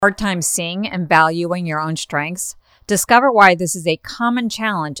Hard time seeing and valuing your own strengths? Discover why this is a common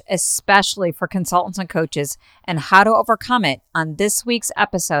challenge, especially for consultants and coaches, and how to overcome it on this week's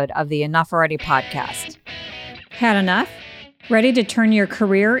episode of the Enough Already podcast. Had enough? Ready to turn your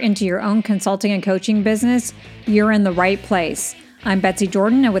career into your own consulting and coaching business? You're in the right place. I'm Betsy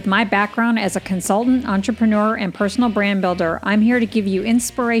Jordan, and with my background as a consultant, entrepreneur, and personal brand builder, I'm here to give you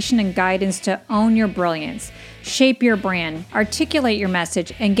inspiration and guidance to own your brilliance, shape your brand, articulate your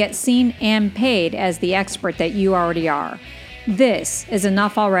message, and get seen and paid as the expert that you already are. This is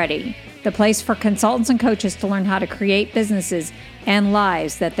Enough Already, the place for consultants and coaches to learn how to create businesses and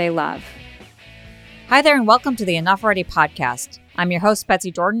lives that they love. Hi there, and welcome to the Enough Already podcast. I'm your host,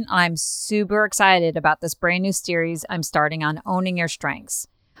 Betsy Jordan, and I'm super excited about this brand new series I'm starting on owning your strengths.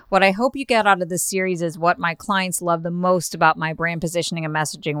 What I hope you get out of this series is what my clients love the most about my brand positioning and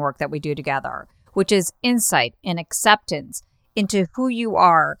messaging work that we do together, which is insight and acceptance into who you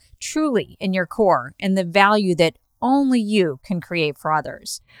are truly in your core and the value that only you can create for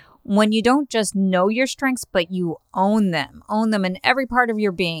others. When you don't just know your strengths, but you own them in every part of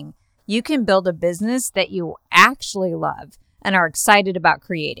your being, you can build a business that you actually love and are excited about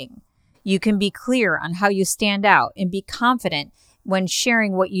creating. You can be clear on how you stand out and be confident when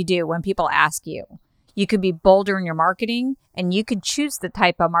sharing what you do when people ask you. You can be bolder in your marketing, and you can choose the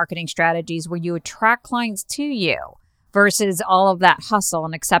type of marketing strategies where you attract clients to you versus all of that hustle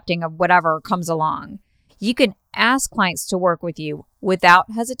and accepting of whatever comes along. You can ask clients to work with you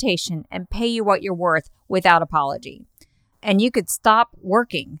without hesitation and pay you what you're worth without apology. And you could stop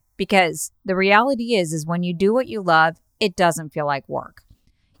working, because the reality is when you do what you love, it doesn't feel like work.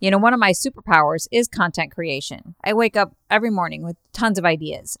 You know, one of my superpowers is content creation. I wake up every morning with tons of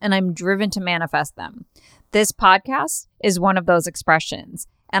ideas, and I'm driven to manifest them. This podcast is one of those expressions,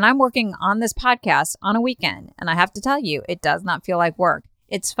 and I'm working on this podcast on a weekend, and I have to tell you, it does not feel like work.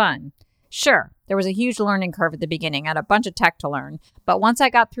 It's fun. Sure, there was a huge learning curve at the beginning. I had a bunch of tech to learn, but once I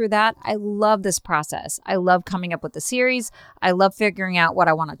got through that, I love this process. I love coming up with the series. I love figuring out what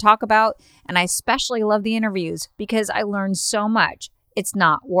I want to talk about, and I especially love the interviews because I learn so much. It's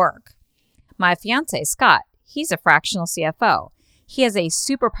not work. My fiance, Scott, he's a fractional CFO. He has a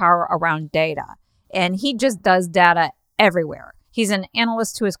superpower around data, and he just does data everywhere. He's an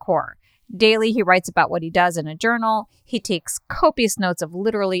analyst to his core. Daily, he writes about what he does in a journal. He takes copious notes of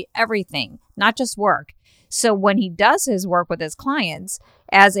literally everything, not just work. So when he does his work with his clients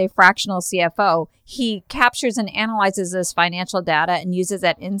as a fractional CFO, he captures and analyzes this financial data and uses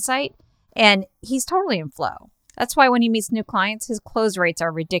that insight, and he's totally in flow. That's why when he meets new clients, his close rates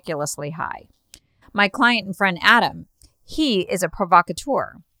are ridiculously high. My client and friend Adam, he is a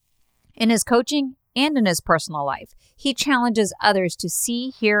provocateur. In his coaching and in his personal life, he challenges others to see,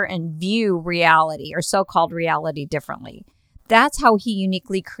 hear, and view reality, or so-called reality, differently. That's how he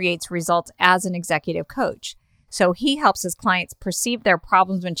uniquely creates results as an executive coach. So he helps his clients perceive their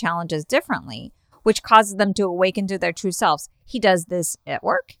problems and challenges differently, which causes them to awaken to their true selves. He does this at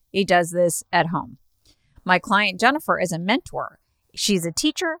work. He does this at home. My client Jennifer is a mentor. She's a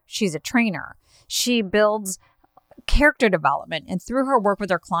teacher. She's a trainer. She builds character development, and through her work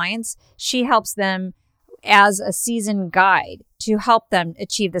with her clients, she helps them as a seasoned guide to help them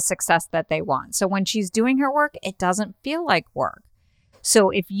achieve the success that they want. So when she's doing her work, it doesn't feel like work. So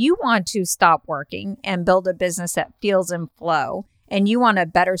if you want to stop working and build a business that feels in flow, and you want to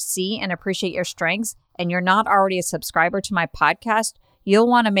better see and appreciate your strengths, and you're not already a subscriber to my podcast, you'll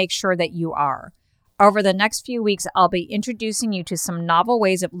want to make sure that you are. Over the next few weeks, I'll be introducing you to some novel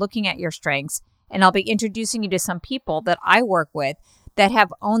ways of looking at your strengths, and I'll be introducing you to some people that I work with that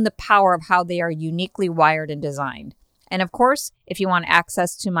have owned the power of how they are uniquely wired and designed. And of course, if you want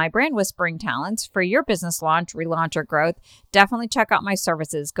access to my brand whispering talents for your business launch, relaunch, or growth, definitely check out my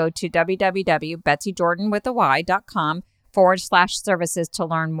services. Go to www.betsyjordanwithay.com/services to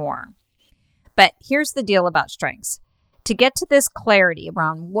learn more. But here's the deal about strengths. To get to this clarity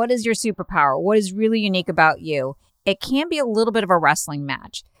around what is your superpower, what is really unique about you, it can be a little bit of a wrestling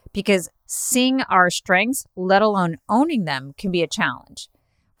match, because seeing our strengths, let alone owning them, can be a challenge.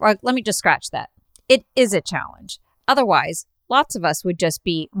 Or let me just scratch that. It is a challenge. Otherwise, lots of us would just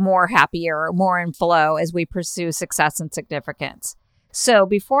be more happier, more in flow as we pursue success and significance. So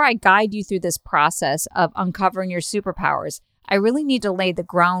before I guide you through this process of uncovering your superpowers, I really need to lay the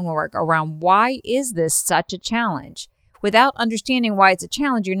groundwork around why is this such a challenge? Without understanding why it's a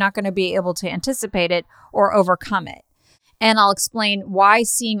challenge, you're not going to be able to anticipate it or overcome it. And I'll explain why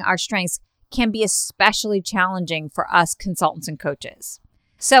seeing our strengths can be especially challenging for us consultants and coaches.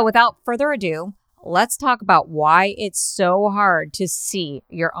 So without further ado, let's talk about why it's so hard to see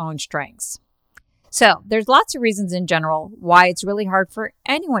your own strengths. So there's lots of reasons in general why it's really hard for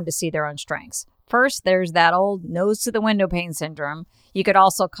anyone to see their own strengths. First, there's that old nose to the window pane syndrome. You could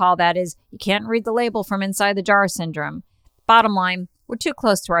also call that is you can't read the label from inside the jar syndrome. Bottom line, we're too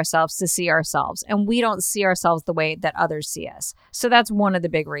close to ourselves to see ourselves, and we don't see ourselves the way that others see us. So that's one of the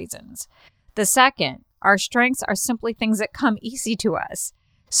big reasons. The second, our strengths are simply things that come easy to us.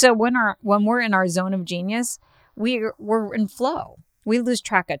 So when we're in our zone of genius, we're in flow. We lose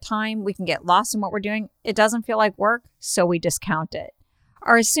track of time. We can get lost in what we're doing. It doesn't feel like work, so we discount it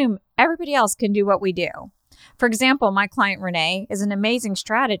or assume everybody else can do what we do. For example, my client Renee is an amazing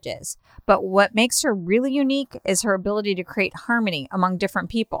strategist, but what makes her really unique is her ability to create harmony among different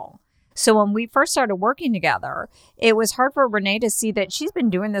people. So when we first started working together, it was hard for Renee to see that she's been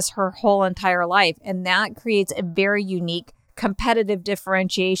doing this her whole entire life, and that creates a very unique competitive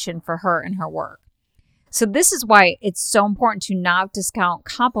differentiation for her in her work. So this is why it's so important to not discount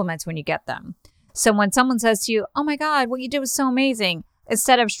compliments when you get them. So when someone says to you, "Oh my God, what you did was so amazing,"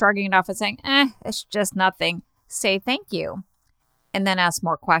 instead of shrugging it off and saying, it's just nothing, say thank you, and then ask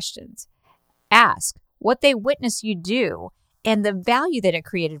more questions. Ask what they witnessed you do and the value that it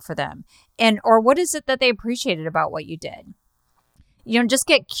created for them, or what is it that they appreciated about what you did. Just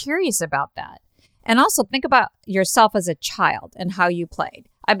get curious about that. And also think about yourself as a child and how you played.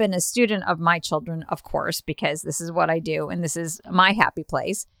 I've been a student of my children, of course, because this is what I do and this is my happy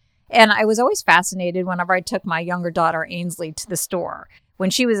place. And I was always fascinated whenever I took my younger daughter, Ainsley, to the store. When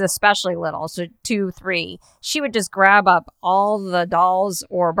she was especially little, so 2, 3, she would just grab up all the dolls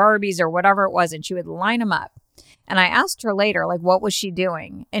or Barbies or whatever it was, and she would line them up. And I asked her later, what was she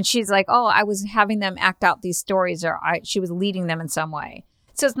doing? And she's like, "Oh, I was having them act out these stories, or she was leading them in some way."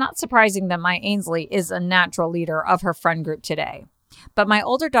 So it's not surprising that my Ainsley is a natural leader of her friend group today. But my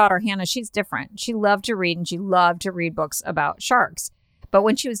older daughter, Hannah, she's different. She loved to read, and she loved to read books about sharks. But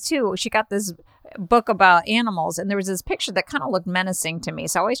when she was 2, she got this book about animals, and there was this picture that kind of looked menacing to me.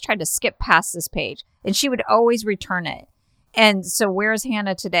 So I always tried to skip past this page, and she would always return it. And so where's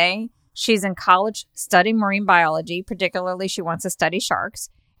Hannah today? She's in college studying marine biology. Particularly, she wants to study sharks.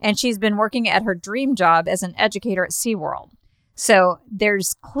 And she's been working at her dream job as an educator at SeaWorld. So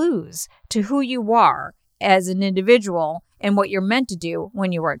there's clues to who you are as an individual and what you're meant to do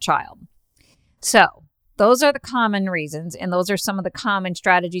when you were a child. So those are the common reasons, and those are some of the common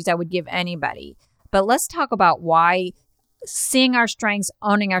strategies I would give anybody. But let's talk about why seeing our strengths,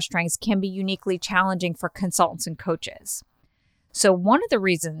 owning our strengths can be uniquely challenging for consultants and coaches. So one of the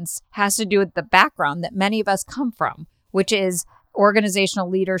reasons has to do with the background that many of us come from, which is organizational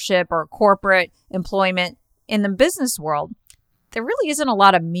leadership or corporate employment. In the business world, there really isn't a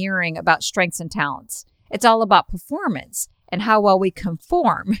lot of mirroring about strengths and talents. It's all about performance and how well we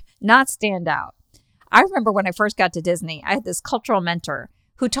conform, not stand out. I remember when I first got to Disney, I had this cultural mentor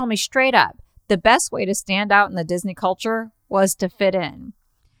who told me straight up, the best way to stand out in the Disney culture was to fit in.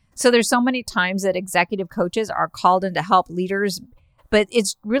 So there's so many times that executive coaches are called in to help leaders, but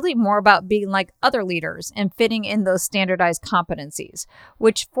it's really more about being like other leaders and fitting in those standardized competencies,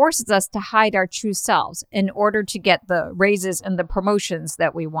 which forces us to hide our true selves in order to get the raises and the promotions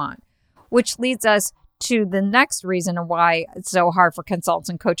that we want, which leads us to the next reason why it's so hard for consultants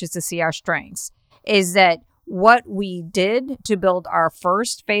and coaches to see our strengths, is that what we did to build our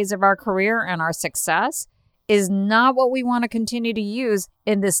first phase of our career and our success is not what we want to continue to use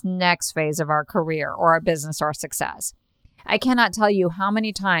in this next phase of our career or our business or success. I cannot tell you how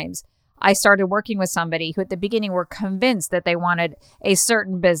many times I started working with somebody who at the beginning were convinced that they wanted a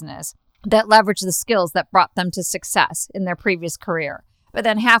certain business that leveraged the skills that brought them to success in their previous career. But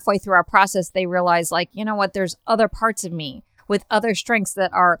then halfway through our process, they realized, there's other parts of me with other strengths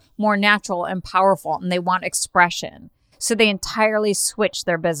that are more natural and powerful, and they want expression. So they entirely switched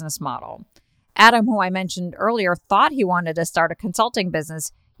their business model. Adam, who I mentioned earlier, thought he wanted to start a consulting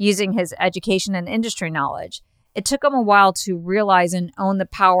business using his education and industry knowledge. It took him a while to realize and own the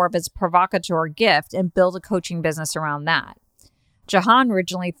power of his provocateur gift and build a coaching business around that. Jahan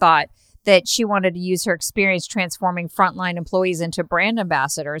originally thought that she wanted to use her experience transforming frontline employees into brand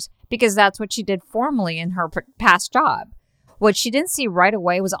ambassadors because that's what she did formally in her past job. What she didn't see right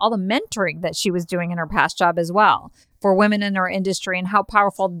away was all the mentoring that she was doing in her past job as well for women in her industry and how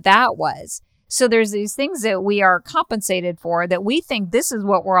powerful that was. So there's these things that we are compensated for that we think this is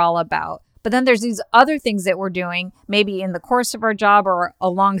what we're all about. But then there's these other things that we're doing, maybe in the course of our job or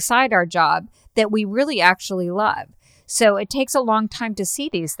alongside our job, that we really actually love. So it takes a long time to see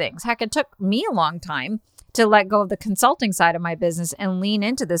these things. Heck, it took me a long time to let go of the consulting side of my business and lean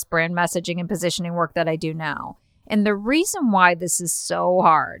into this brand messaging and positioning work that I do now. And the reason why this is so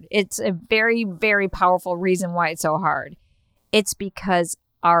hard, it's a very, very powerful reason why it's so hard. It's because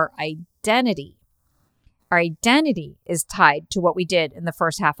our identity Our identity is tied to what we did in the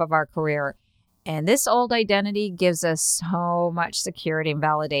first half of our career. And this old identity gives us so much security and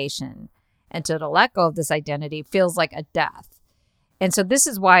validation. And to let go of this identity feels like a death. And so this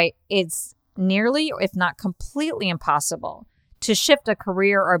is why it's nearly, if not completely impossible to shift a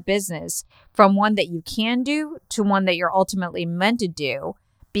career or business from one that you can do to one that you're ultimately meant to do,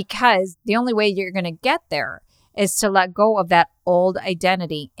 because the only way you're going to get there is to let go of that old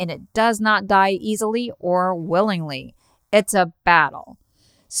identity, and it does not die easily or willingly. It's a battle.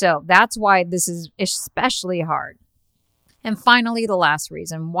 So that's why this is especially hard. And finally, the last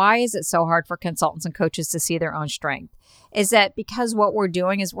reason, why is it so hard for consultants and coaches to see their own strength? Is that because what we're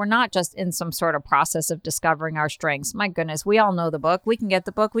doing is we're not just in some sort of process of discovering our strengths. My goodness, we all know the book. We can get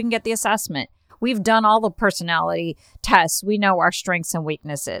the book. We can get the assessment. We've done all the personality tests. We know our strengths and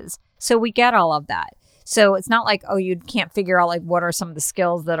weaknesses. So we get all of that. So it's not like, oh, you can't figure out like what are some of the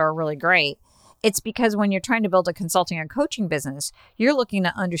skills that are really great. It's because when you're trying to build a consulting and coaching business, you're looking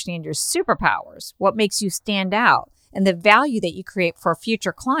to understand your superpowers, what makes you stand out, and the value that you create for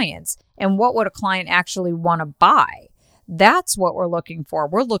future clients, and what would a client actually want to buy. That's what we're looking for.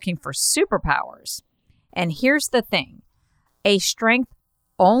 We're looking for superpowers. And here's the thing. A strength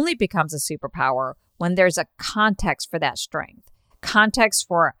only becomes a superpower when there's a context for that strength, context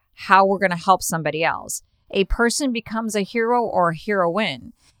for how we're going to help somebody else. A person becomes a hero or a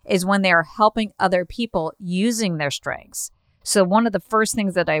heroine is when they are helping other people using their strengths. So one of the first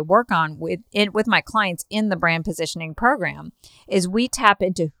things that I work on with my clients in the brand positioning program is we tap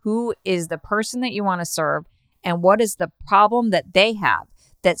into who is the person that you want to serve and what is the problem that they have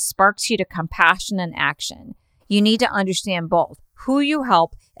that sparks you to compassion and action. You need to understand both who you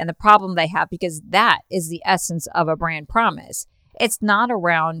help and the problem they have, because that is the essence of a brand promise. It's not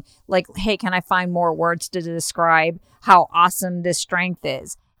around like, hey, can I find more words to describe how awesome this strength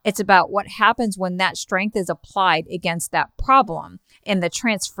is? It's about what happens when that strength is applied against that problem and the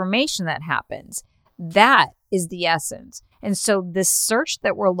transformation that happens. That is the essence. And so this search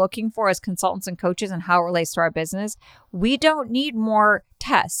that we're looking for as consultants and coaches and how it relates to our business, we don't need more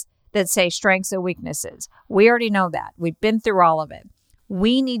tests that say strengths and weaknesses. We already know that. We've been through all of it.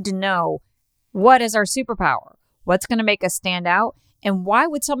 We need to know what is our superpower, what's going to make us stand out, and why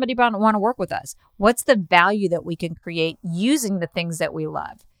would somebody want to work with us? What's the value that we can create using the things that we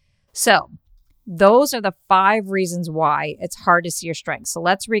love? So those are the 5 reasons why it's hard to see your strengths. So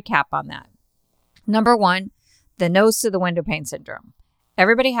let's recap on that. Number 1, the nose to the window pane syndrome.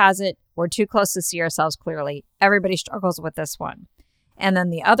 Everybody has it. We're too close to see ourselves clearly. Everybody struggles with this one. And then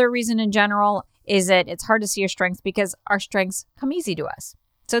the other reason in general is that it's hard to see your strengths because our strengths come easy to us.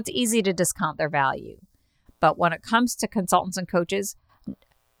 So it's easy to discount their value. But when it comes to consultants and coaches,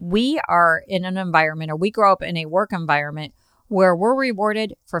 we are in an environment, or we grow up in a work environment where we're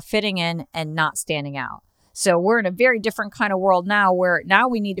rewarded for fitting in and not standing out. So we're in a very different kind of world now, where now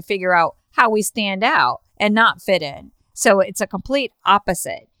we need to figure out how we stand out and not fit in. So it's a complete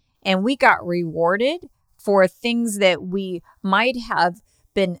opposite. And we got rewarded for things that we might have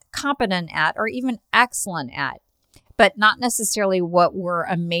been competent at or even excellent at, but not necessarily what we're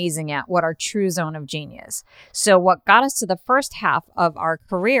amazing at, what our true zone of genius. So what got us to the first half of our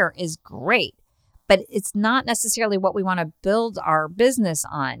career is great, but it's not necessarily what we want to build our business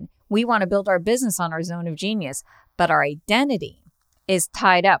on. We want to build our business on our zone of genius, but our identity is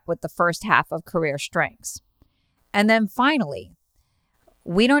tied up with the first half of career strengths. And then finally,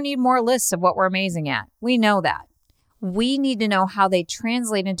 we don't need more lists of what we're amazing at. We know that. We need to know how they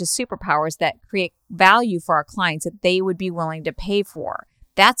translate into superpowers that create value for our clients that they would be willing to pay for.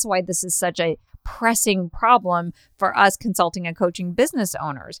 That's why this is such a pressing problem for us consulting and coaching business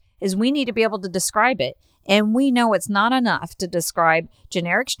owners, is we need to be able to describe it. And we know it's not enough to describe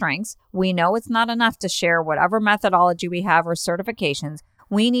generic strengths. We know it's not enough to share whatever methodology we have or certifications.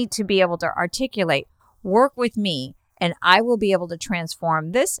 We need to be able to articulate, work with me, and I will be able to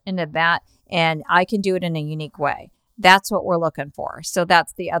transform this into that, and I can do it in a unique way. That's what we're looking for. So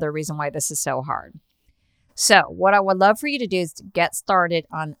that's the other reason why this is so hard. So what I would love for you to do is to get started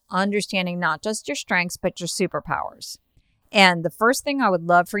on understanding not just your strengths, but your superpowers. And the first thing I would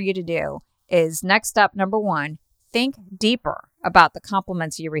love for you to do is, next up, number 1, think deeper about the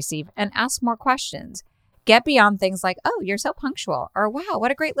compliments you receive and ask more questions. Get beyond things like, oh, you're so punctual, or wow,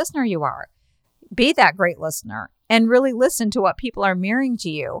 what a great listener you are. Be that great listener and really listen to what people are mirroring to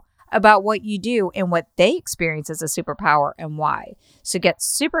you about what you do and what they experience as a superpower and why. So get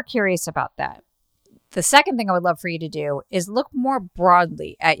super curious about that. The second thing I would love for you to do is look more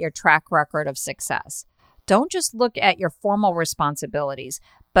broadly at your track record of success. Don't just look at your formal responsibilities,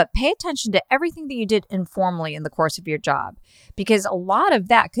 but pay attention to everything that you did informally in the course of your job, because a lot of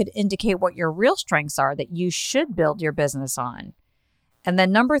that could indicate what your real strengths are that you should build your business on. And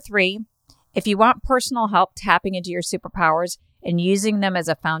then number 3, if you want personal help tapping into your superpowers and using them as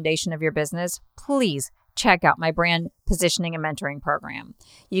a foundation of your business, please check out my brand positioning and mentoring program.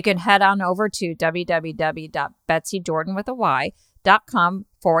 You can head on over to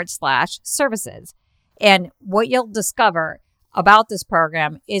www.betsydordanwithay.com/services. And what you'll discover about this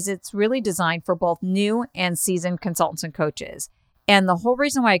program is it's really designed for both new and seasoned consultants and coaches. And the whole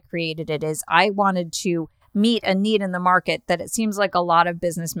reason why I created it is I wanted to meet a need in the market that it seems like a lot of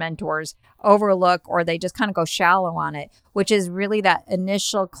business mentors overlook, or they just kind of go shallow on it, which is really that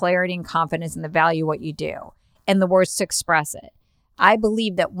initial clarity and confidence in the value of what you do and the words to express it. I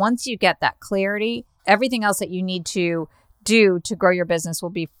believe that once you get that clarity, everything else that you need to do to grow your business will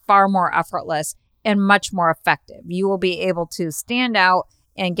be far more effortless and much more effective. You will be able to stand out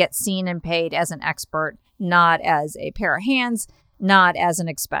and get seen and paid as an expert, not as a pair of hands, not as an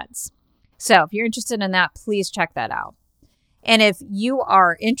expense. So if you're interested in that, please check that out. And if you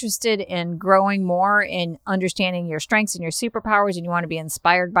are interested in growing more in understanding your strengths and your superpowers, and you want to be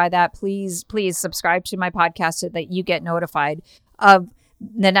inspired by that, please subscribe to my podcast so that you get notified of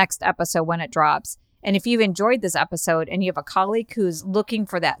the next episode when it drops. And if you've enjoyed this episode and you have a colleague who's looking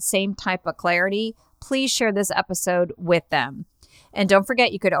for that same type of clarity, please share this episode with them. And don't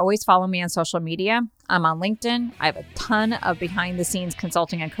forget, you could always follow me on social media. I'm on LinkedIn. I have a ton of behind-the-scenes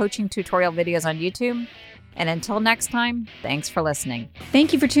consulting and coaching tutorial videos on YouTube. And until next time, thanks for listening.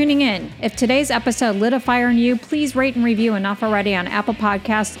 Thank you for tuning in. If today's episode lit a fire in you, please rate and review Enough Already on Apple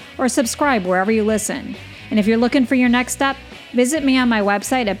Podcasts or subscribe wherever you listen. And if you're looking for your next step, visit me on my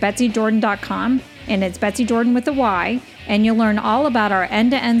website at betsydordan.com, and it's Betsy Dordan with a Y, and you'll learn all about our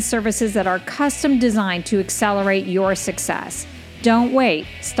end-to-end services that are custom designed to accelerate your success. Don't wait.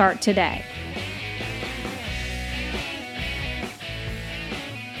 Start today.